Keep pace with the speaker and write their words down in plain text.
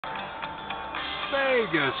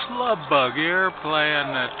VegasLoveBug here, playing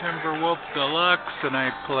Timberwolf Deluxe, and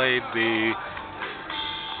I played the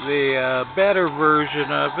better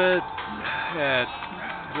version of it at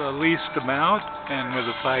the least amount, and with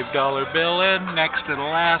a $5 bill in. Next to the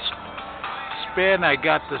last spin, I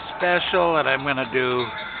got the special, and I'm going to do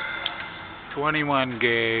 21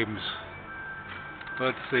 games.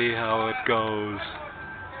 Let's see how it goes.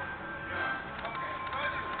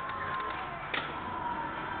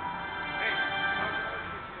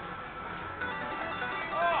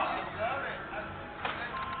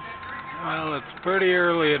 Well, it's pretty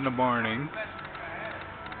early in the morning.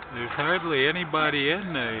 There's hardly anybody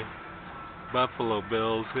in the Buffalo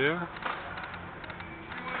Bills here.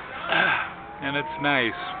 And it's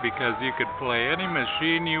nice because you could play any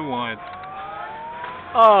machine you want.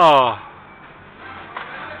 Oh!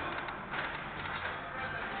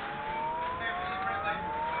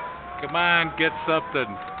 Come on, get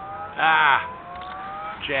something. Ah!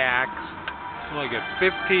 Jacks. Only got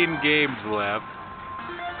 15 games left.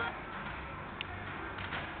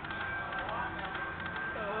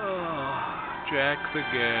 Jacks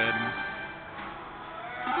again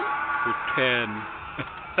for 10.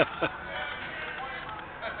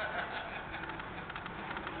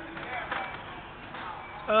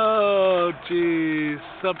 Oh, geez,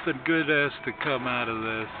 something good has to come out of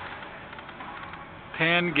this.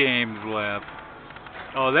 10 games left.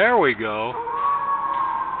 Oh, there we go.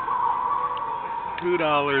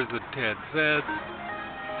 $2.10.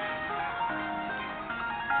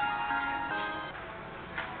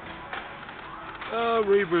 Oh,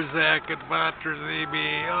 Reberzak and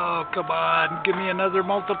Batrazibi. Oh, come on. Give me another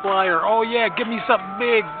multiplier. Oh, yeah. Give me something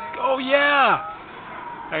big. Oh, yeah.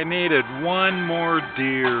 I needed one more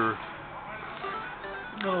deer.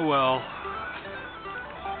 Oh, well.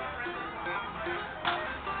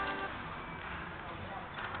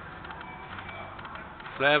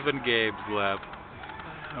 Seven games left.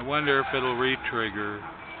 I wonder if it'll re-trigger.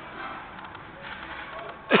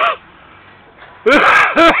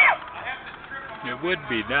 It would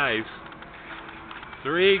be nice.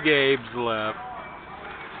 3 games left.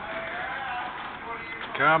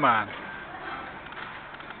 Come on.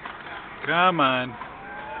 Come on.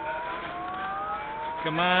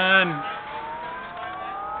 Come on.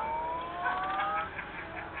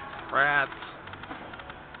 Rats.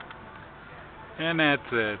 And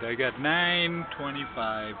that's it. I got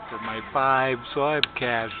 $9.25 for my 5, so I'm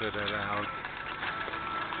cashing it out.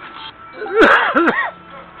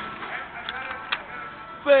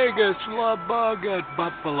 VegasLoveBug at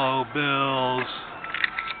Buffalo Bills.